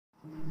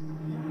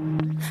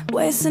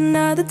Waste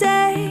another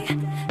day,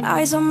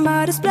 eyes on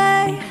my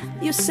display.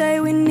 You say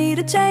we need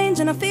a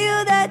change and I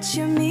feel that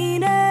you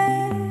mean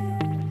it.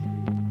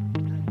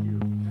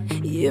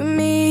 You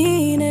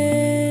mean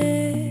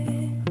it.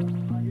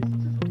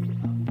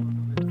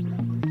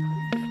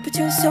 But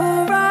you're so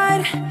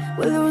right,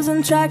 we're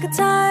losing track of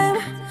time,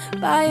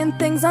 buying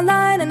things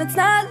online and it's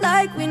not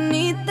like we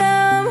need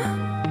them.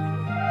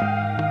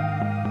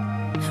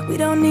 We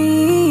don't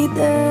need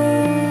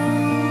them.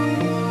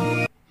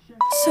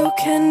 So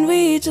can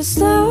we just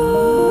slow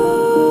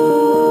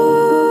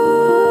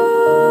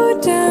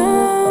down?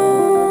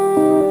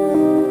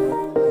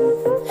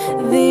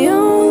 The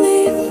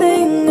only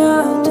thing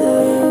I'll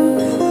do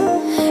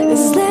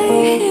is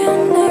lay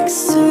here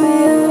next to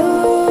you.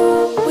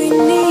 We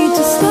need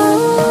to slow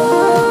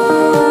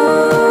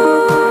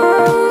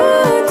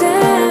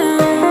down.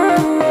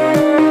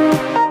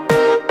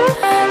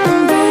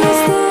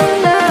 Embrace the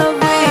love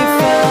we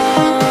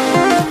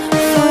found.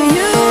 For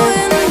you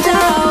and I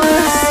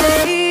were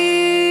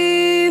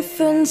safe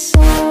and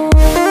sound.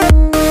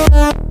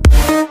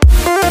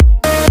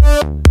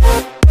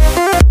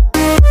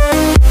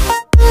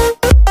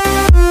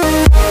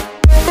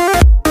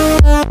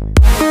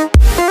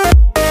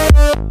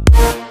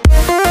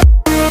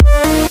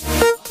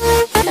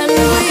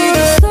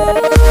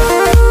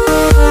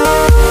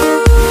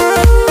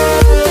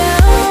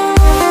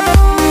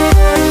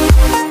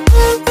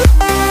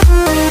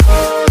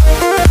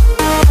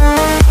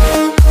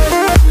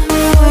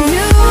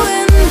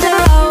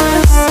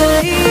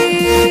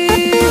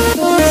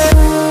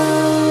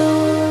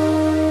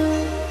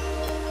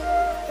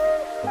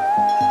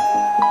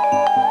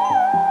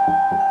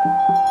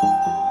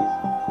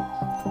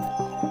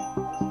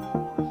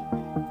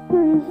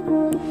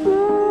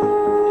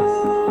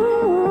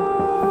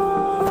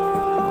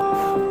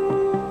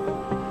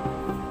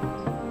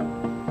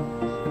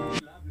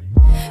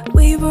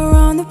 We were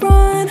on the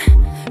run,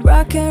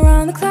 rocking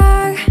around the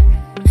clock.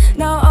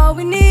 Now all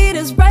we need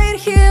is right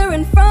here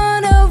in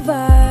front of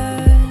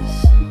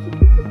us.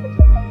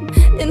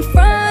 In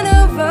front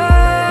of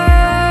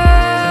us.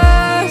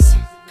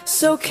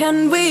 So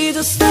can we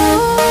just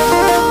slow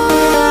down?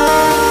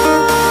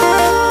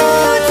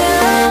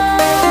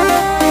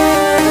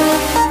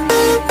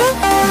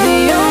 The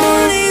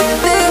only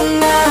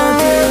thing I'll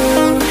do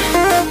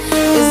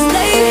is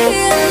lay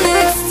here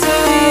next to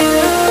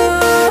you.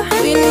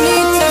 We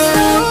need to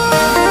slow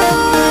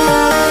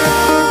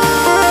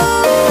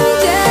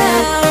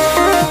down.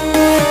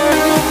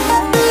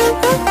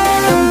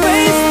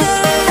 Embrace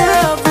the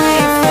love we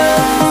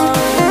found.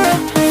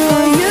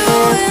 For you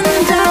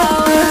and I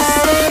were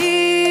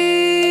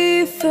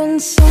safe and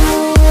sound.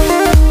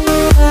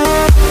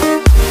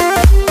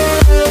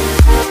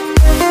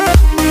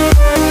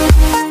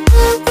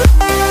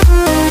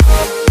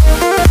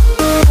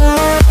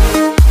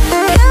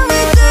 Can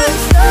we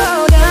just slow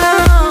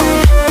down?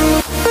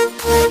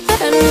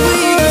 And we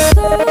just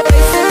slow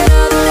waste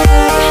another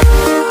day.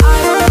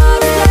 I'm on my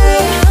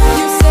display.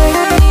 You say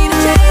we need a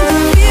change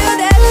and feel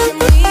that you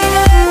mean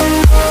it.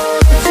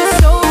 But you're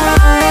so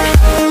right,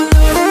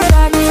 we're losing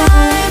track of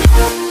time,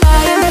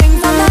 buying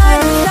things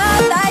online, it's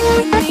not like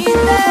we need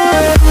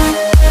them.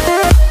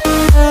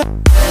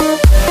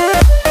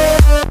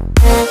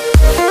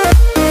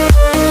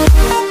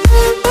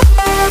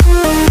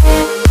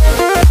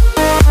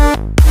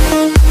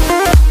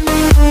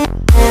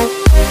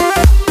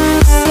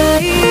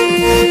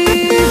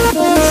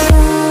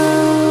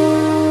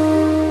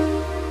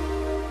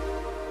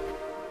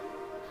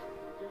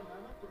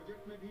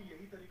 Project में भी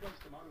यही तरीका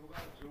इस्तेमाल होगा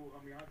जो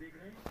हम यहाँ देख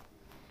रहे हैं।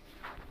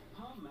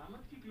 हाँ,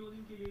 मैमथ की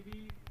क्लोनिंग के लिए भी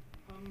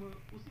हम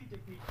उसी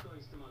टेक्निक का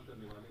इस्तेमाल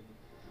करने वाले हैं।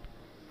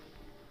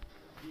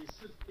 ये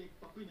सिर्फ एक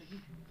पपी नहीं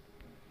है।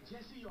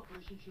 जैसे ही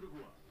ऑपरेशन शुरू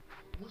हुआ,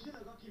 मुझे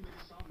लगा कि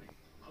मेरे सामने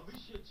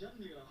भविष्य जन्म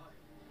ले रहा है।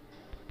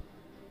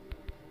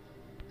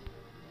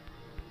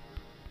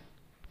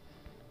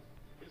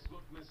 इस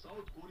वक्त मैं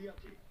साउथ कोरिया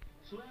के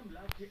स्वयं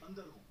लैब के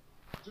अंदर हूँ,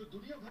 जो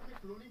दुनिया भर में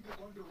क्लोनिंग के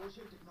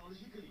कंट्रोवर्शियल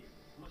टेक्नोलॉजी के लिए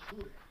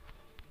मशहूर है।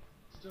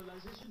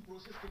 स्टरलाइजेशन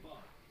प्रोसेस के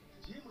बाद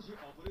ये मुझे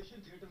ऑपरेशन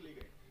थिएटर ले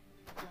गए,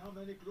 जहां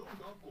मैंने क्लोन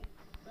डॉग को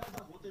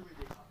पैदा होते हुए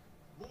देखा,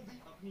 वो भी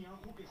अपनी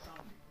आंखों के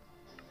सामने।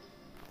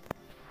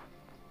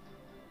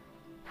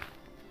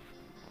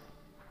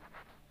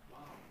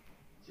 वाह,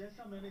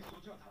 जैसा मैंने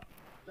सोचा था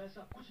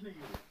वैसा कुछ नहीं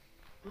हुआ।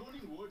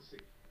 क्लोनिंग वर्ड से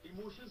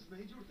इमोशंस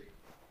नहीं जुड़ते,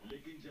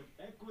 लेकिन जब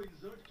एग को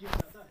इंसर्ट किया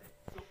जाता है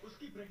तो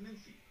उसकी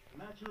प्रेगनेंसी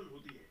नेचुरल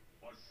होती है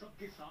और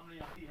सबके सामने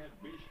आती है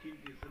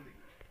बेशकीमती जिंदगी।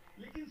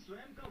 लेकिन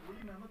स्वयं का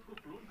वोली मेहमत को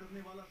क्लोन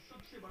करने वाला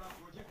सबसे बड़ा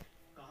प्रोजेक्ट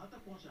कहां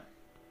तक पहुंचा है?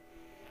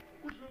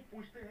 कुछ लोग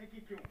पूछते हैं कि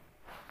क्यों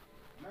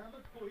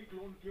मेहमत को ही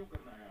क्लोन क्यों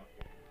करना है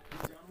आपको? ये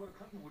जानवर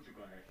खत्म हो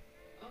चुका है।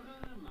 अगर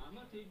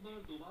मेहमत एक बार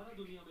दोबारा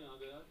दुनिया में आ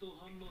गया तो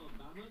हम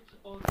मेहमत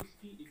और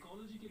उसकी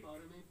इकोलॉजी के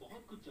बारे में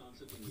बहुत कुछ जान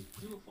सकेंगे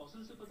जो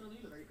फॉसिल से पता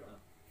नहीं लगता।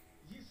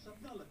 ये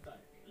सपना लगता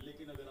है,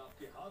 लेकिन अगर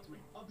आपके हाथ में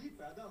अभी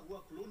पैदा हुआ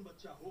क्लोन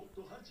बच्चा हो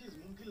तो हर चीज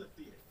मुमकिन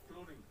लगती है।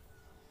 क्लोनिंग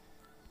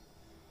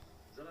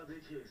जरा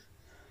देखिए।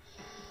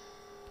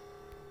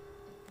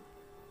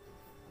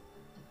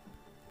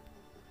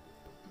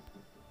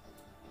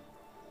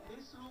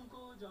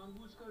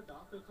 जानबूझकर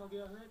डार्क रखा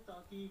गया है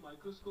ताकि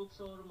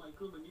माइक्रोस्कोप्स और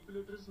माइक्रो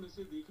मैनिपुलेटर्स में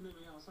से देखने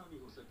में आसानी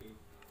हो सके।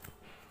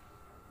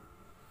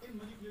 इन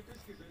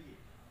मैनिपुलेटर्स के जरिए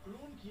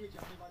क्लोन किए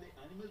जाने वाले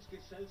एनिमल्स के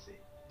सेल से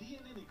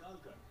डीएनए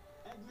निकालकर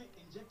एग में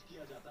इंजेक्ट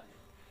किया जाता है।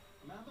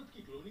 मैमथ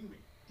की क्लोनिंग में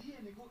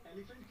डीएनए को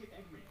एलिफेंट के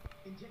एग में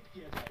इंजेक्ट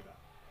किया जाएगा।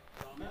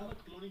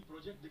 मैमथ क्लोनिंग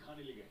प्रोजेक्ट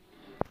दिखाने ले गए।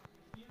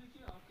 ये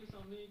देखिए, आपके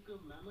सामने एक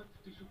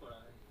मैमथ टिश्यू पड़ा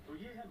है। तो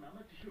ये है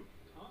मैमथ टिश्यू।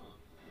 हाँ,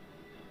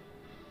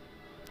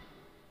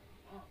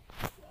 हाँ,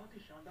 बहुत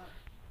ही शानदार।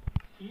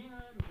 ये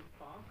है मिस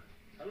पार्क।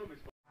 Hello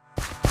miss